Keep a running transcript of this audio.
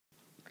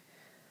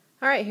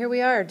All right, here we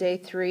are, day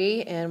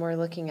 3, and we're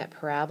looking at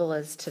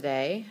parabolas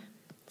today.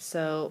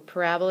 So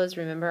parabolas,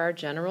 remember our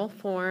general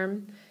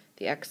form.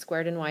 The x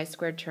squared and y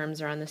squared terms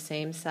are on the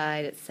same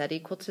side. It's set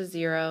equal to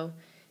 0.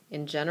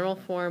 In general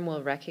form,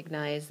 we'll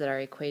recognize that our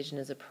equation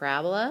is a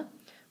parabola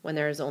when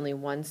there is only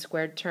one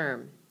squared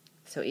term.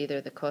 So either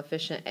the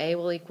coefficient a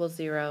will equal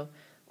 0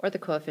 or the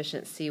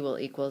coefficient c will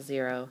equal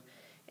 0.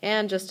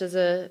 And just as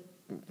a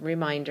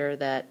reminder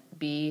that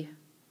b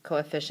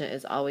coefficient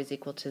is always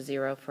equal to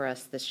 0 for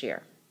us this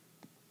year.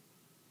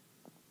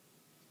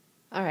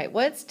 All right,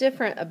 what's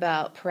different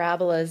about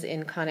parabolas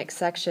in conic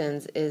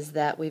sections is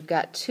that we've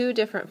got two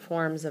different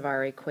forms of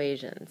our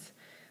equations.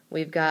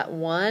 We've got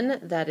one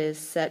that is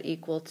set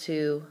equal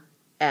to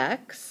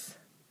x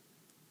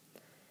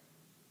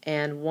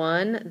and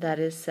one that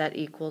is set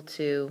equal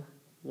to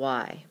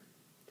y.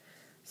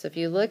 So if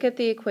you look at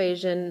the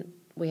equation,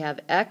 we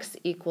have x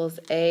equals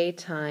a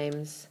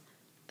times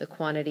the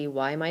quantity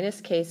y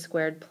minus k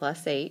squared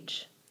plus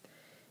h,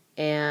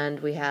 and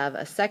we have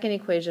a second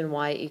equation,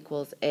 y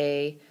equals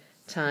a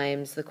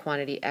times the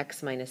quantity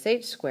x minus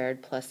h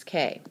squared plus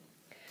k.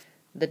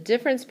 The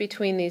difference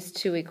between these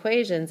two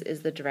equations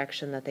is the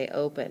direction that they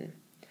open.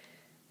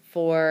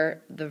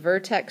 For the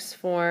vertex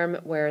form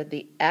where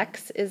the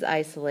x is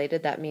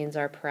isolated, that means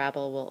our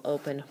parabola will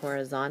open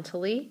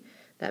horizontally.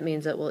 That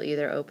means it will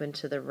either open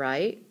to the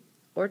right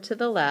or to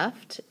the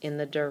left in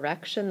the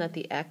direction that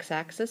the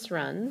x-axis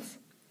runs.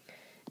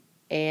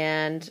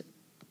 And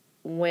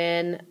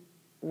when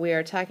we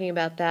are talking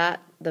about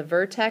that, the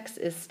vertex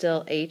is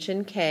still h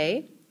and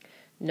k.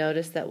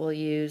 Notice that we'll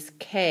use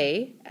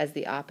k as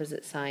the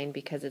opposite sign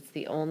because it's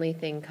the only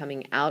thing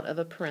coming out of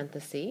a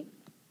parenthesis.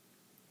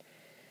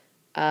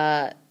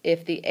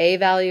 If the a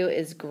value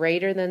is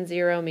greater than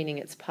 0, meaning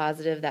it's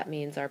positive, that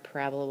means our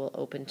parabola will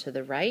open to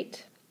the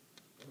right.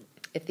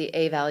 If the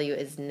a value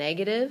is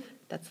negative,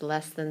 that's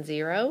less than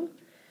 0,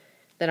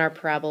 then our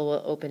parabola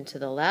will open to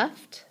the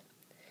left.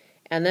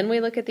 And then we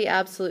look at the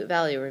absolute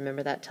value.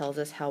 Remember, that tells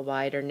us how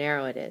wide or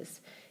narrow it is.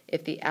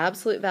 If the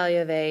absolute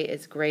value of a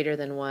is greater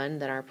than 1,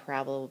 then our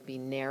parabola will be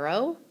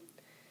narrow.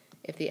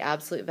 If the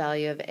absolute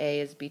value of a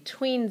is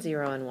between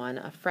 0 and 1,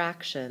 a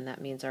fraction,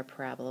 that means our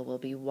parabola will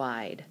be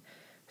wide.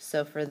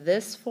 So for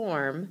this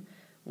form,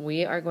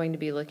 we are going to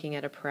be looking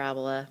at a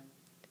parabola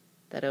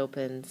that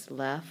opens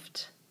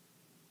left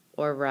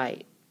or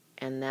right.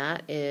 And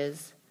that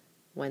is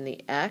when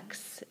the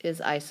x is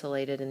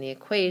isolated in the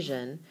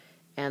equation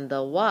and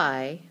the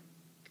y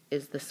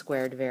is the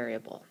squared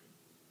variable.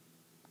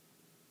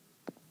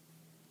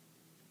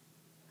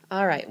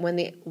 All right, when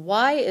the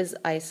y is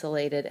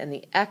isolated and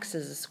the x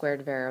is a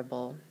squared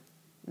variable,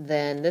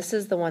 then this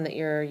is the one that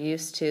you're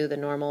used to, the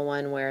normal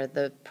one where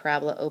the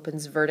parabola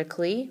opens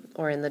vertically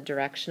or in the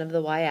direction of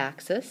the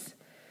y-axis.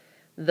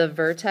 The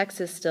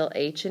vertex is still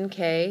h and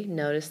k.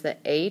 Notice that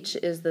h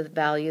is the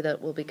value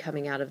that will be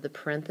coming out of the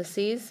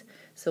parentheses,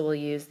 so we'll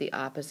use the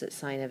opposite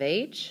sign of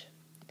h.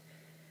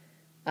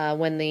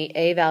 When the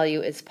a value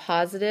is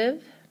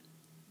positive,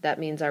 that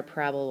means our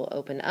parabola will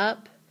open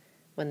up.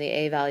 When the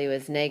a value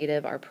is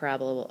negative, our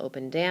parabola will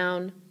open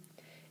down.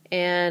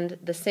 And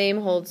the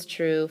same holds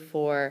true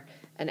for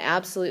an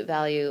absolute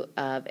value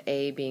of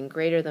a being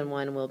greater than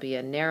 1 will be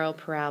a narrow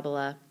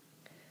parabola.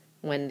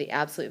 When the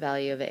absolute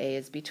value of a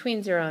is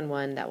between 0 and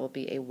 1, that will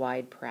be a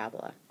wide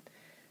parabola.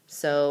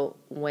 So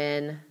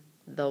when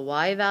the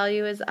y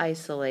value is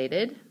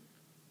isolated,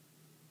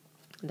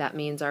 that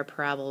means our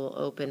parabola will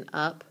open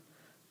up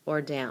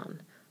or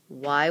down.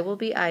 Y will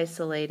be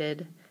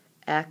isolated,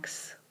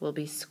 x will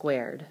be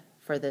squared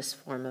for this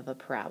form of a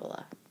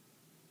parabola.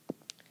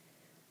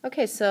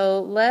 Okay,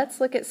 so let's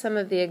look at some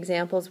of the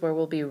examples where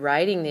we'll be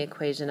writing the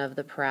equation of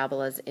the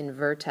parabolas in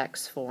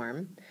vertex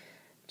form.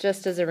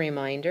 Just as a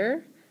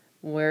reminder,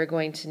 we're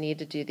going to need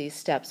to do these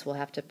steps. We'll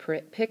have to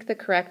pick the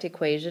correct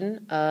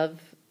equation of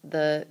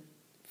the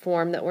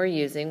form that we're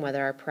using,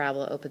 whether our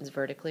parabola opens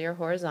vertically or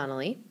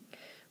horizontally.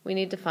 We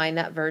need to find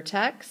that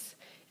vertex,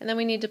 and then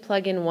we need to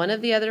plug in one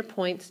of the other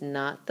points,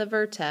 not the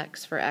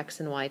vertex, for x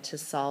and y to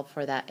solve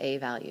for that a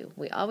value.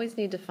 We always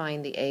need to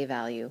find the a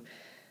value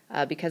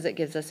because it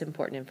gives us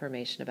important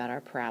information about our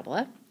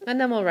parabola,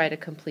 and then we'll write a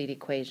complete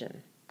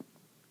equation.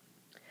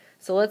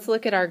 So let's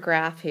look at our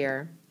graph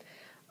here.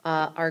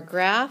 Our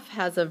graph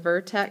has a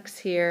vertex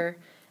here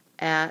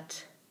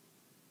at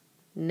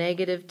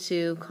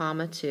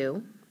 -2,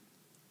 2.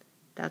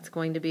 That's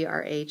going to be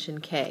our h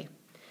and k.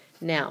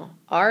 Now,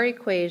 our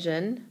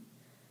equation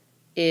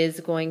is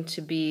going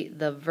to be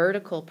the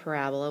vertical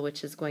parabola,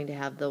 which is going to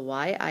have the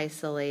y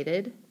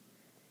isolated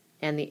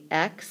and the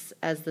x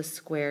as the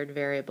squared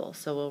variable.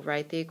 So we'll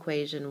write the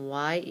equation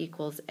y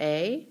equals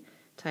a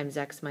times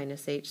x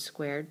minus h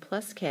squared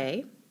plus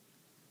k.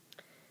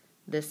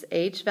 This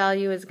h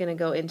value is going to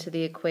go into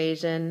the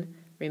equation,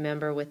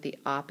 remember, with the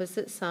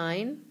opposite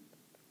sign.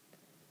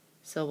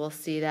 So we'll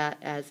see that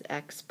as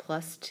x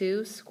plus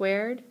 2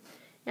 squared,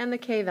 and the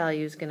k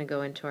value is going to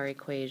go into our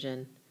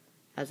equation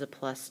as a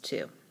plus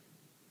 2.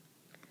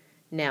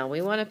 Now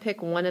we want to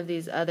pick one of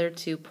these other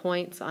 2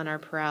 points on our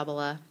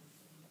parabola,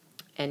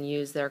 and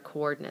use their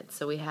coordinates.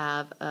 So we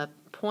have a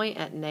point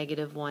at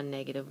 -1,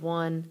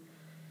 -1.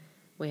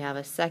 We have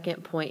a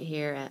second point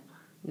here at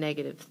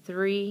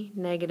 -3,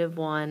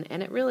 -1,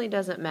 and it really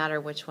doesn't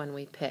matter which one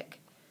we pick.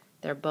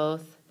 They're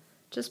both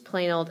just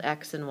plain old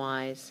x and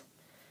y's.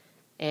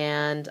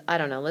 And I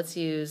don't know, let's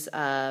use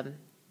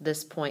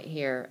this point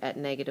here at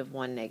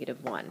 -1,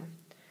 -1.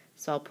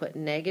 So I'll put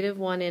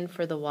 -1 in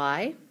for the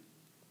y,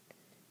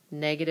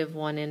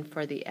 -1 in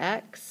for the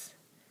x,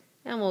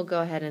 and we'll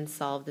go ahead and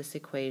solve this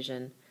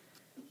equation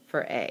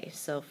for a.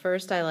 So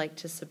first I like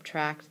to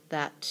subtract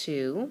that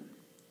 2.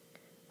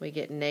 We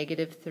get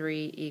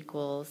 -3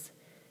 equals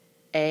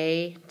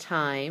a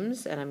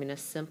times, and I'm going to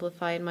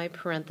simplify in my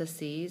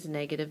parentheses,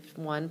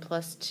 -1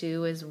 plus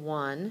 2 is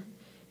 1,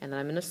 and then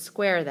I'm going to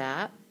square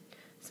that.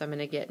 So I'm going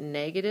to get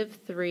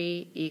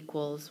 -3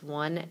 equals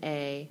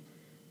 1a,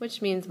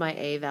 which means my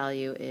a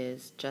value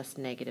is just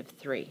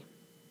 -3.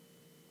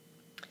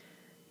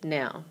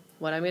 Now,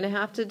 what I'm going to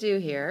have to do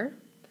here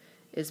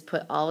is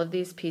put all of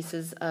these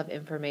pieces of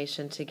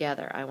information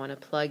together. I want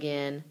to plug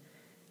in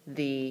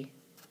the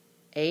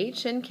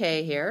h and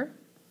k here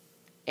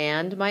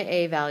and my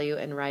a value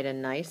and write a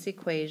nice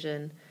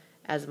equation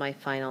as my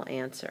final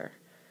answer.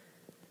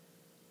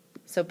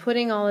 So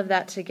putting all of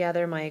that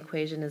together, my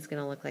equation is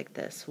going to look like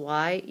this.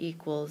 Y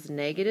equals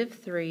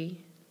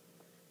 -3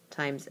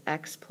 times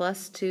x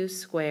plus 2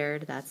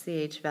 squared, that's the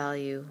h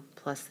value,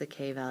 plus the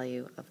k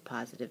value of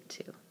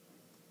 +2.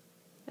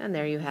 And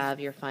there you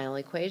have your final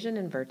equation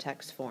in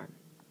vertex form.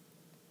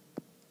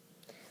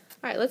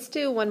 All right, let's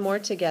do one more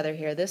together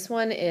here. This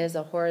one is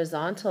a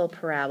horizontal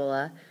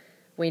parabola.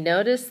 We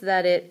notice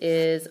that it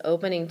is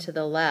opening to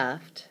the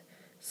left,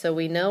 so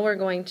we know we're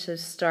going to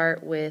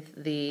start with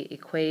the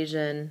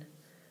equation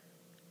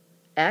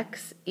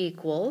x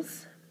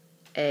equals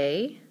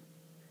a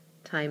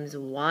times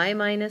y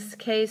minus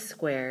k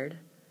squared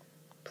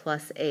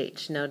plus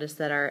h. Notice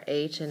that our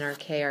h and our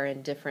k are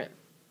in different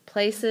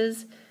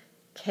places.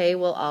 K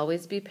will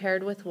always be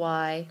paired with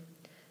y,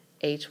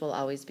 h will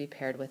always be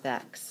paired with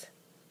x.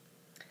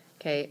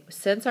 Okay,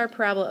 since our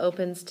parabola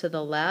opens to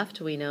the left,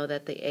 we know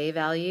that the a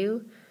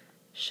value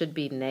should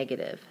be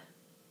negative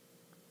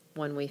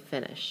when we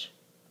finish.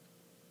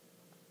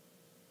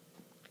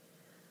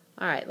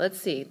 All right, let's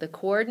see. The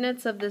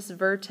coordinates of this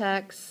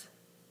vertex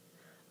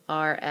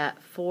are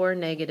at 4,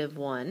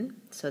 -1.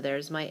 So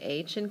there's my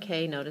h and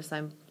k. Notice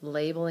I'm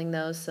labeling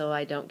those so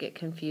I don't get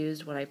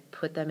confused when I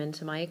put them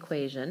into my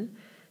equation.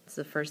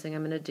 So the first thing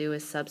I'm going to do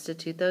is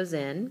substitute those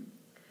in.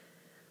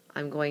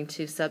 I'm going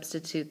to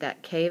substitute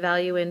that k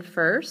value in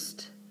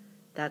first.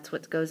 That's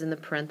what goes in the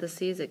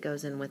parentheses. It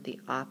goes in with the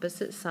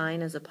opposite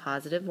sign as a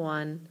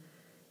 +1.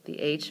 The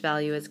h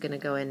value is going to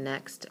go in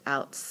next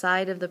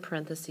outside of the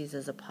parentheses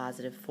as a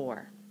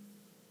 +4.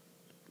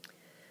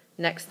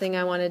 Next thing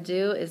I want to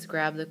do is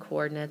grab the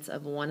coordinates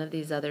of one of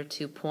these other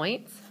 2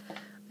 points.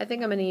 I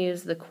think I'm going to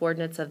use the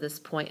coordinates of this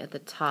point at the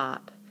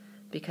top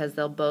because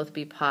they'll both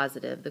be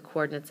positive. The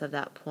coordinates of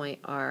that point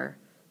are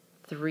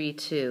 3,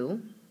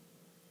 2.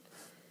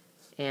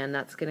 And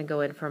that's going to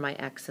go in for my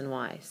x and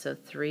y. So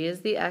 3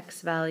 is the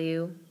x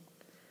value,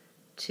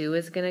 2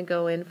 is going to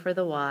go in for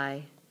the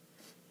y,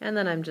 and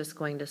then I'm just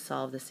going to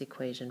solve this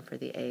equation for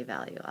the a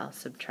value. I'll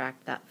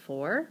subtract that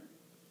 4.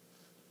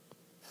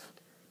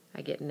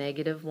 I get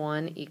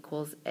 -1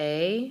 equals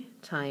a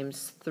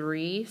times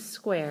 3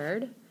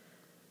 squared.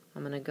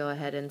 I'm going to go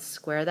ahead and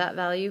square that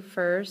value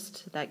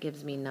first. That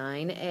gives me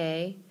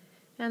 9a,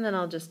 and then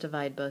I'll just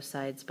divide both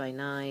sides by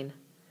 9.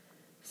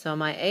 So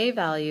my a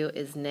value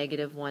is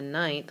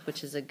 -1/9,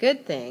 which is a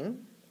good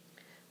thing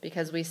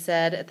because we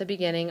said at the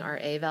beginning our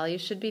a value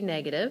should be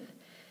negative.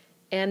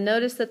 And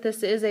notice that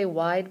this is a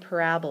wide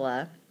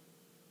parabola,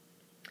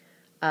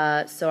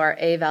 so our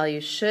a value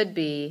should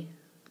be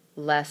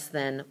less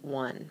than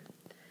 1.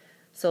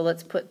 So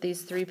let's put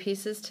these 3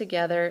 pieces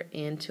together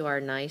into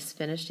our nice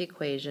finished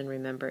equation.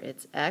 Remember,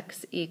 it's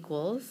x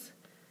equals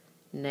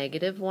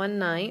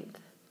 -1/9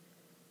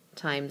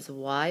 times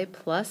y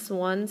plus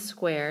 1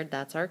 squared,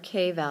 that's our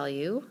k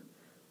value,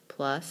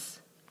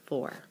 plus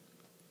 4.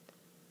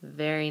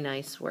 Very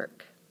nice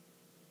work.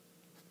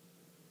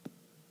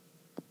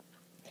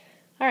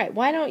 All right,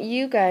 why don't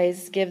you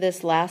guys give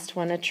this last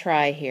one a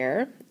try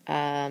here,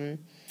 and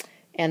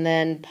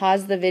then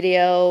pause the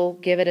video,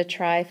 give it a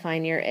try,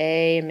 find your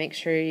a, and make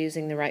sure you're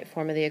using the right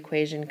form of the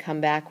equation. Come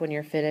back when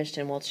you're finished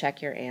and we'll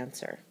check your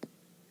answer.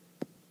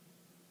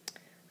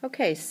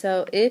 Okay,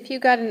 so if you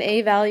got an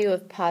a value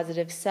of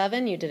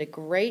 +7, you did a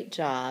great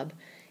job.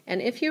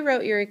 And if you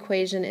wrote your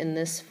equation in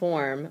this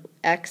form,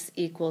 x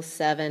equals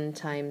 7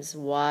 times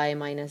y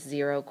minus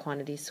 0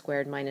 quantity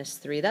squared minus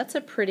 3, that's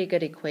a pretty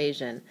good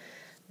equation.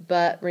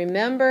 But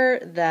remember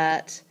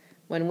that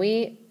when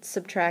we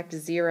subtract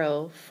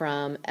 0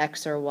 from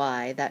x or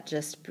y, that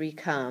just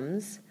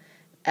becomes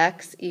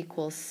x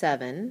equals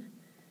 7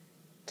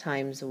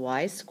 times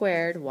y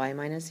squared, y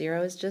minus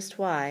 0 is just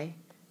y,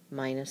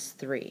 minus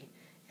 3.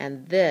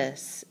 And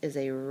this is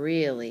a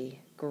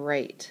really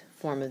great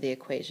form of the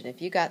equation. If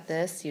you got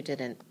this, you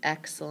did an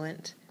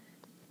excellent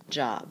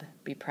job.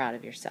 Be proud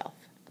of yourself.